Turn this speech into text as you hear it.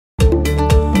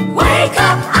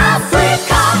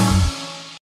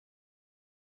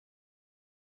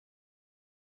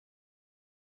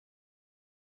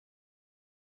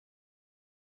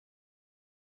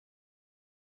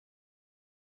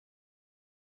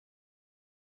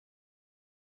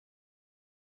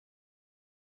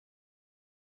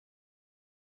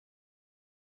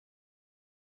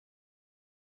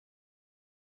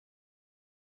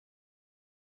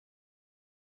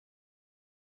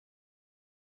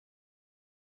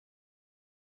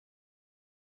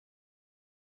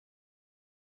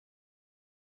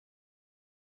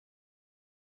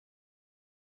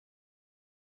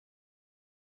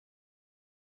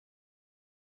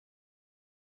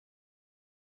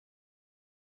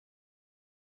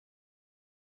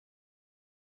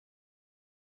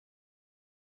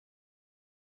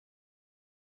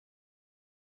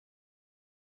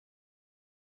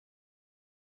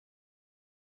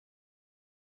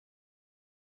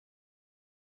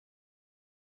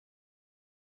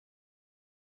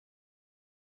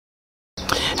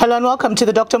Hello and welcome to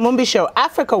the Dr. Mumbi Show,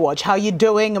 Africa Watch. How you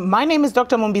doing? My name is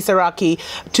Dr. Mumbi Saraki.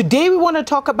 Today we want to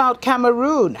talk about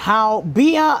Cameroon, how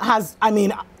Biya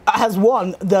has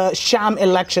won the sham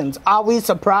elections. Are we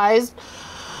surprised?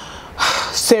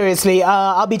 Seriously,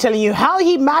 I'll be telling you how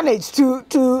he managed to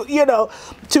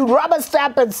rubber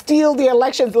stamp and steal the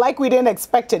elections like we didn't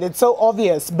expect it. It's so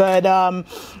obvious, but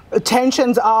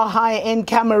tensions are high in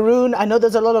Cameroon. I know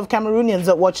there's a lot of Cameroonians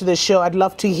that watch this show. I'd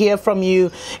love to hear from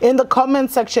you in the comment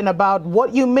section about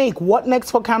what you make. What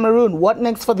next for Cameroon? What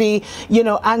next for the,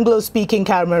 Anglo-speaking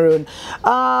Cameroon?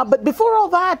 But before all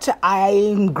that,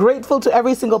 I'm grateful to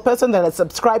every single person that has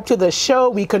subscribed to the show.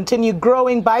 We continue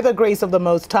growing by the grace of the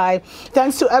Most High.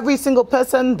 Thanks to every single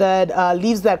person that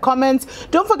leaves their comments.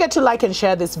 Don't forget to like and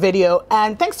share this video.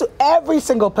 And thanks to every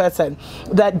single person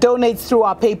that donates through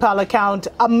our PayPal account.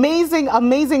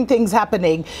 Amazing things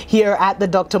happening here at the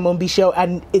Dr. Mumbi Show,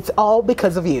 and it's all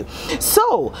because of you.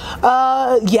 So,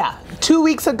 2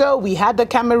 weeks ago, we had the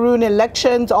Cameroon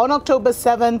elections on October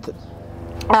 7th.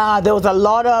 There was a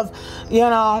lot of,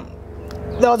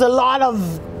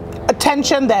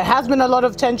 tension. There has been a lot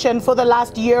of tension for the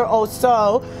last year or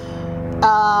so.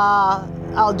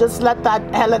 I'll just let that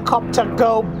helicopter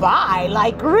go by.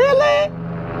 Like, really?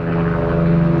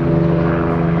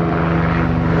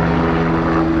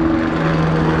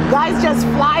 Guys just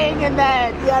flying in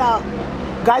their,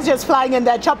 guys just flying in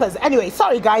their choppers. Anyway,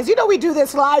 sorry guys, we do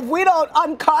this live. We don't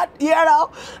uncut, Biya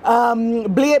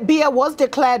was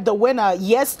declared the winner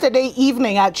yesterday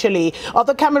evening, actually, of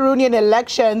the Cameroonian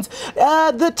elections.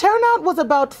 The turnout was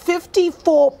about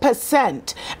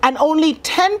 54%, and only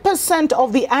 10%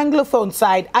 of the Anglophone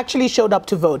side actually showed up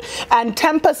to vote, and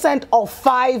 10% of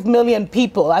 5 million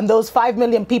people, and those 5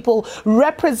 million people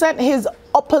represent his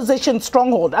opposition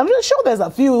stronghold. I'm sure there's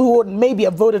a few who would maybe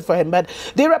have voted for him, but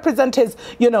they represent his,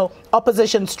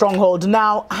 opposition stronghold.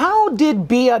 Now, how did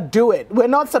Biya do it? We're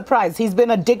not surprised. He's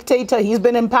been a dictator. He's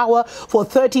been in power for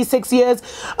 36 years.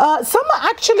 Some are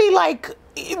actually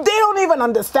they don't even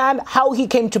understand how he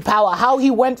came to power, how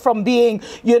he went from being,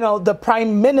 the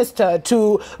prime minister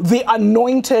to the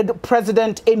anointed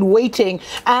president in waiting.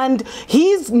 And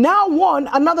he's now won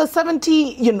another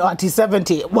 70,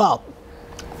 well,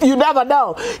 you never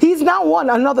know. He's now won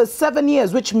another 7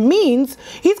 years, which means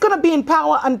he's going to be in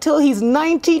power until he's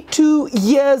 92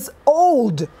 years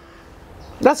old.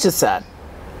 That's just sad.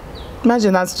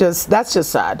 Imagine that's just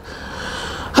sad.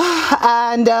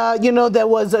 And, there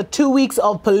was 2 weeks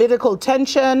of political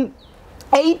tension.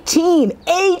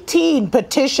 18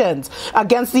 petitions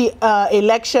against the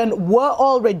election were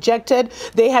all rejected.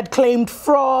 They had claimed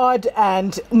fraud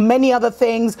and many other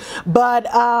things, but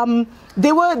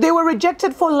they were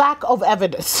rejected for lack of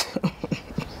evidence.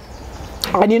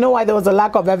 And you know why there was a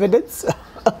lack of evidence?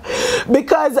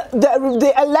 Because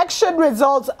the election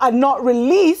results are not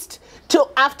released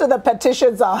till after the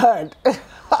petitions are heard.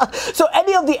 So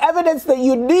any of the evidence that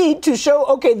you need to show,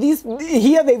 okay,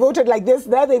 here they voted like this,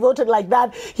 there they voted like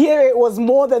that, here it was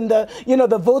more than the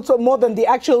votes were more than the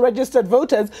actual registered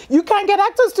voters, you can't get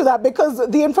access to that because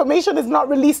the information is not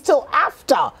released till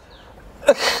after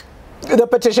the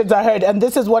petitions are heard. And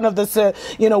this is one of the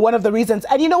one of the reasons.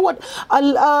 And you know what,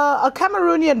 a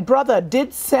Cameroonian brother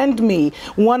did send me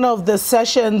one of the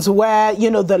sessions where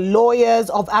the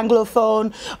lawyers of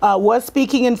Anglophone were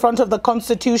speaking in front of the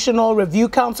Constitutional Review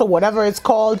Council, whatever it's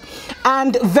called,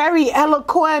 and very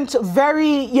eloquent,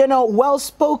 very well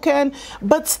spoken,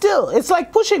 but still it's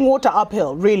like pushing water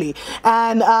uphill, really.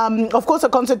 And of course the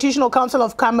Constitutional Council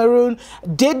of Cameroon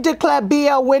did declare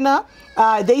Biya winner.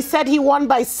 They said he won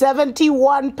by 71%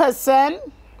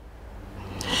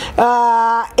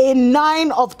 in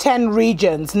 9 of 10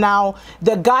 regions. Now,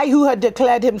 the guy who had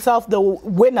declared himself the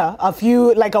winner a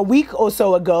week or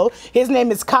so ago, his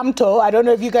name is Kamto. I don't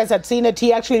know if you guys had seen it.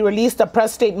 He actually released a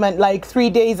press statement 3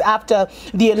 days after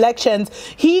the elections.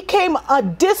 He came a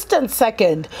distant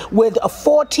second with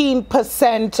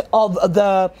 14% of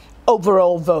the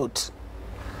overall vote.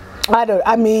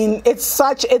 It's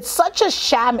such a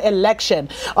sham election.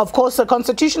 Of course, the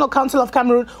Constitutional Council of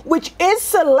Cameroon, which is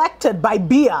selected by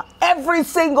Biya, every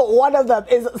single one of them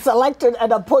is selected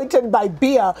and appointed by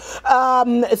Biya,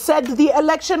 said the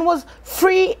election was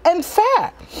free and fair.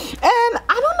 And I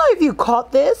don't know if you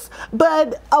caught this,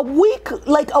 but a week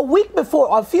before,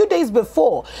 or a few days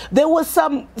before, there was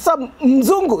some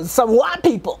Mzungus, some white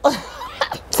people,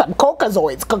 some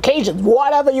Caucasoids, Caucasians,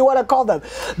 whatever you want to call them.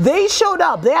 They showed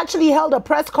up. They actually held a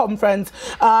press conference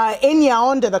in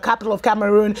Yaoundé, the capital of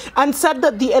Cameroon, and said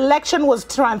that the election was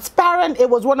transparent. It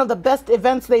was one of the best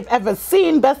events they've ever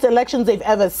seen, best elections they've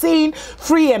ever seen,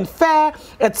 free and fair,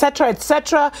 etc.,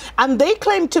 etc. And they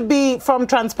claim to be from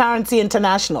Transparency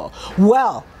International.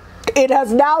 Well, it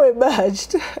has now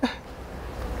emerged.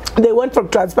 They went from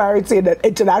Transparency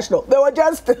International. They were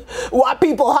just what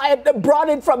people hired, brought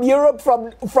in from Europe,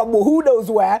 from who knows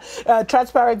where.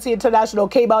 Transparency International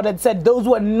came out and said those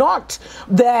were not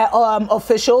their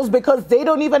officials because they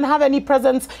don't even have any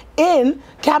presence in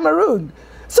Cameroon.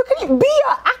 So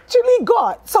Biya actually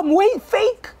got some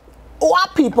fake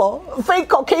white people, fake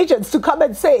Caucasians, to come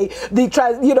and say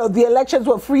the elections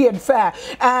were free and fair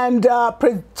and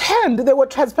pretend they were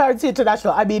Transparency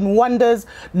International. I mean, wonders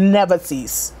never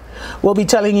cease. We'll be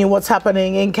telling you what's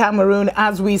happening in Cameroon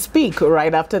as we speak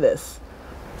right after this.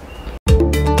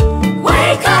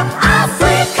 Wake up,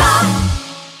 Africa!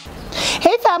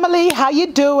 Hey family, how you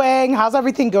doing? How's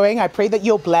everything going? I pray that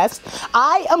you're blessed.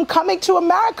 I am coming to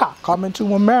America. Coming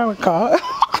to America.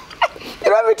 You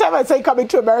know, every time I say coming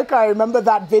to America, I remember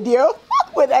that video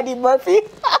with Eddie Murphy.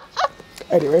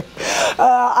 Anyway,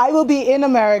 I will be in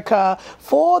America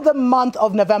for the month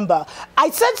of November. I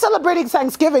said celebrating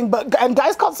Thanksgiving, and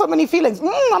guys caught so many feelings. I'm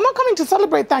not coming to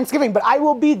celebrate Thanksgiving, but I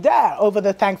will be there over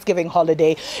the Thanksgiving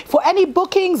holiday. For any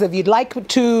bookings, if you'd like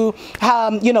to,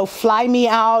 fly me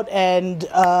out and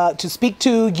to speak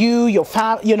to you, your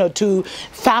to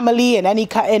family in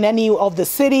any of the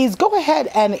cities, go ahead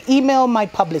and email my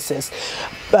publicist.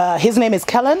 His name is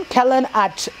Kellen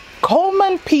at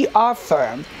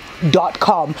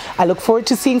ColemanPRFirm.com. I look forward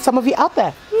to seeing some of you out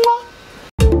there. Mwah.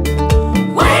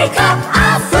 Wake up,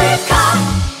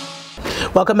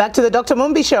 Africa! Welcome back to the Dr.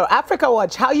 Mumbi Show, Africa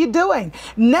Watch. How you doing?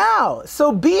 Now,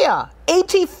 so Biya,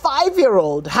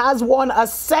 85-year-old, has won a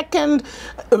second,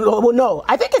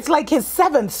 I think it's like his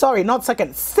seventh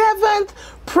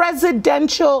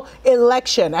presidential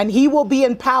election, and he will be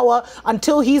in power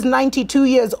until he's 92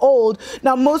 years old.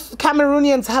 Now, most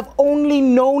Cameroonians have only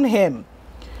known him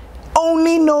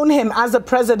as a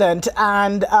president,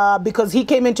 and because he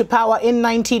came into power in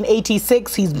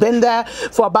 1986, he's been there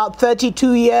for about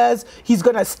 32 years. He's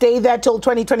going to stay there till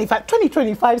 2025.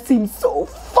 2025 seems so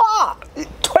far.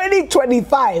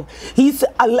 2025.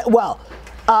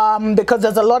 Because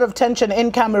there's a lot of tension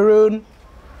in Cameroon.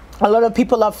 A lot of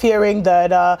people are fearing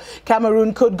that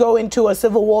Cameroon could go into a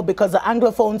civil war because the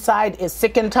Anglophone side is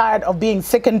sick and tired of being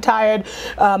sick and tired.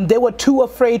 They were too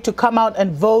afraid to come out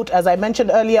and vote. As I mentioned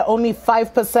earlier, only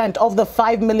 5% of the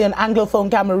 5 million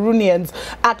Anglophone Cameroonians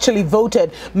actually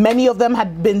voted. Many of them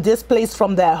had been displaced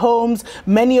from their homes.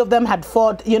 Many of them had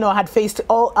faced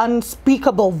all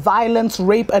unspeakable violence,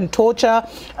 rape, and torture.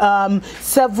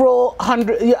 Several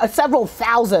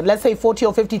thousand, let's say 40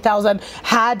 or 50,000,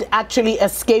 had actually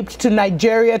escaped to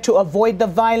Nigeria to avoid the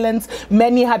violence.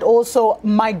 Many had also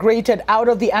migrated out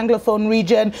of the Anglophone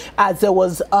region as there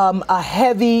was a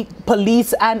heavy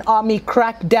police and army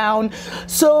crackdown.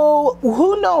 So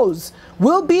who knows?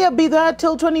 Will Biya be there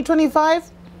till 2025?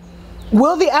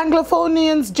 Will the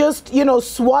Anglophonians just,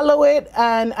 swallow it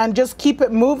and just keep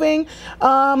it moving?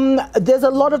 There's a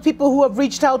lot of people who have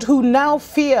reached out who now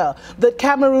fear that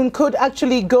Cameroon could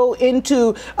actually go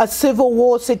into a civil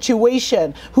war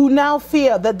situation, who now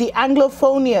fear that the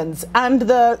Anglophonians and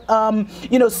the,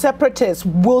 separatists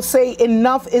will say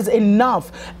enough is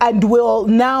enough and will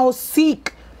now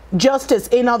seek justice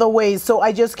in other ways. So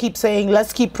I just keep saying,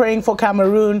 let's keep praying for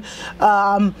Cameroon.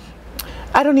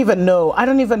 I don't even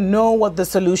know what the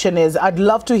solution is. I'd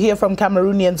love to hear from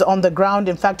Cameroonians on the ground.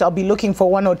 In fact, I'll be looking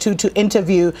for one or two to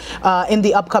interview in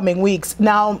the upcoming weeks.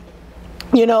 Now,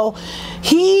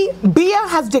 Biya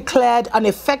has declared an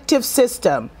effective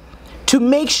system to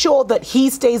make sure that he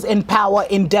stays in power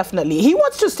indefinitely. He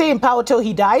wants to stay in power till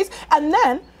he dies, and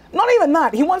then not even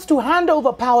that, he wants to hand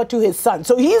over power to his son.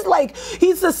 So he's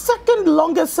the second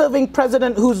longest serving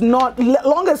president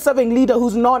longest serving leader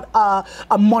who's not a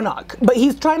monarch. But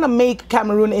he's trying to make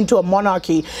Cameroon into a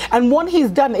monarchy. And what he's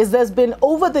done is there's been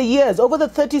over the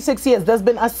 36 years, there's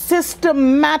been a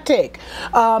systematic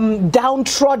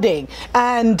downtrodden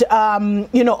and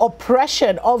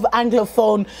oppression of the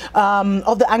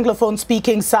Anglophone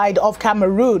speaking side of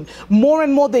Cameroon. More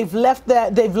and more they've lost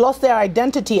their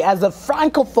identity as a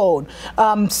Francophone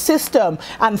system,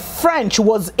 and French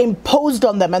was imposed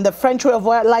on them, and the French way of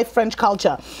life, French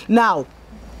culture. Now,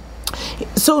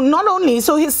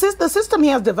 the system he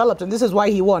has developed, and this is why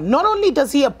he won, not only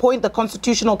does he appoint the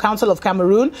Constitutional Council of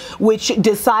Cameroon, which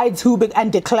decides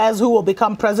and declares who will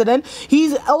become president,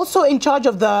 he's also in charge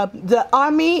of the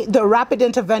army, the rapid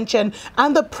intervention,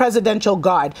 and the presidential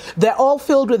guard. They're all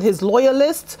filled with his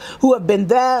loyalists who have been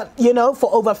there, for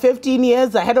over 15 years.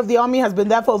 The head of the army has been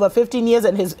there for over 15 years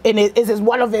and is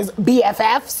one of his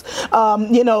BFFs,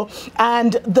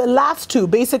 and the last two,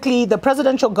 basically the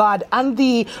presidential guard and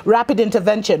the rapid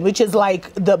intervention, which is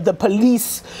like the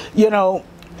police,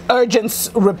 urgent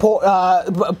report,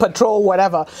 patrol,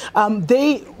 whatever.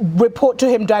 They report to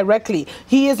him directly.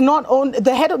 He is not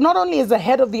only is the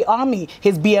head of the army,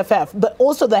 his BFF, but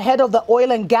also the head of the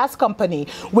oil and gas company,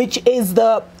 which is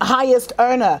the highest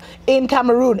earner in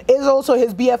Cameroon, is also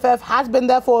his BFF, has been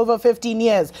there for over 15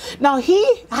 years. Now,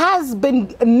 he has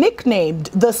been nicknamed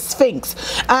the Sphinx.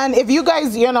 And if you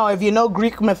guys, if you know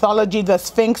Greek mythology, the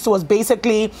Sphinx was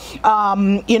basically,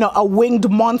 a winged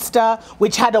monster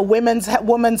which had a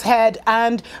woman's head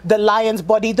and the lion's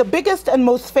body. The biggest and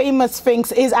most famous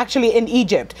Sphinx is actually in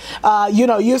Egypt.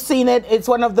 You've seen it. It's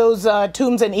one of those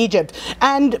tombs in Egypt.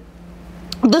 And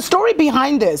the story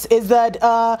behind this is that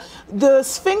the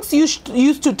Sphinx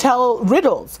used to tell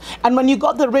riddles, and when you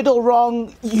got the riddle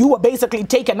wrong, you were basically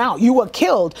taken out. You were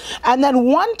killed. And then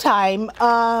one time,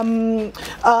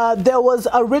 there was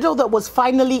a riddle that was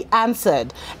finally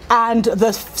answered, and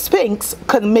the Sphinx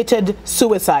committed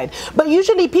suicide. But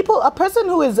usually, a person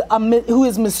who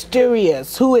is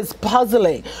mysterious, who is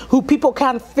puzzling, who people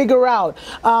can't figure out,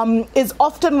 is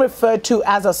often referred to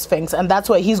as a Sphinx, and that's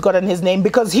why he's gotten his name,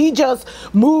 because he just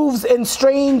moves in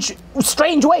strange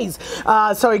ways.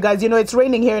 Sorry guys, it's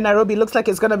raining here in Nairobi. Looks like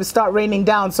it's gonna start raining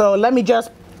down, so let me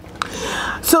just...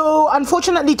 So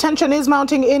unfortunately, tension is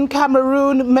mounting in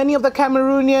Cameroon. Many of the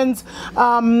Cameroonians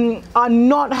are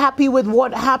not happy with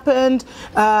what happened,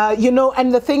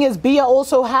 and the thing is, Biya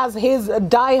also has his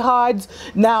diehards.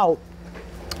 Now,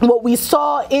 what we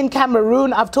saw in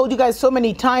Cameroon, I've told you guys so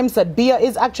many times that Biya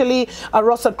is actually a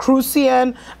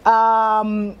Rosicrucian,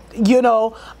 a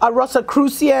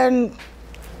Rosicrucian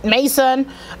Mason,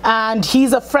 and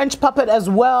he's a French puppet as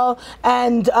well.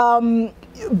 And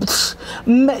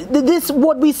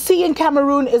what we see in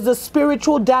Cameroon is the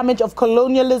spiritual damage of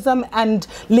colonialism and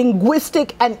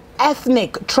linguistic and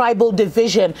ethnic tribal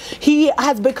division. He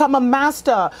has become a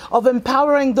master of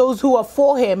empowering those who are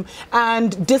for him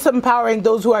and disempowering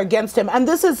those who are against him. And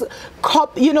this is,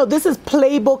 this is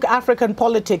playbook African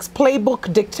politics,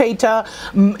 playbook dictator,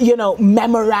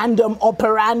 memorandum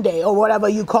operandi, or whatever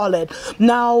you call it.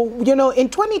 Now, in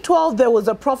 2012, there was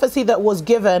a prophecy that was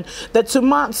given that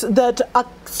a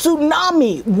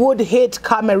tsunami would hit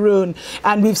Cameroon,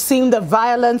 and we've seen the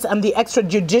violence and the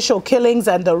extrajudicial killings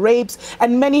and the rapes,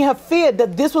 and many have feared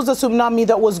that this was a tsunami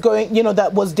that was going,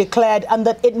 that was declared, and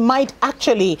that it might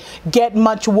actually get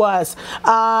much worse.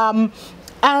 And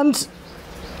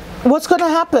what's going to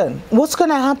happen? What's going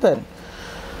to happen?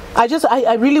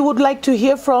 I really would like to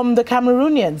hear from the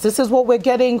Cameroonians. This is what we're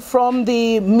getting from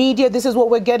the media. This is what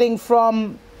we're getting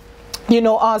from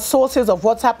our sources of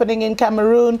what's happening in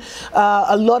Cameroon.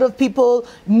 A lot of people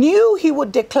knew he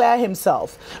would declare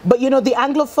himself, but the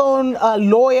Anglophone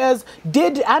lawyers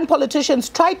and politicians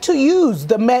tried to use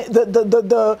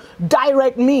the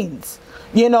direct means,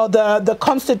 the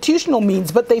constitutional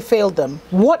means, but they failed them.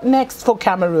 What next for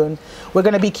Cameroon? We're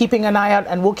going to be keeping an eye out,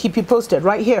 and we'll keep you posted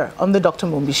right here on the Dr.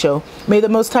 Mumbi Show. May the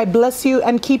Most High bless you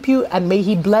and keep you, and may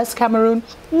he bless Cameroon.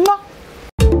 Mwah!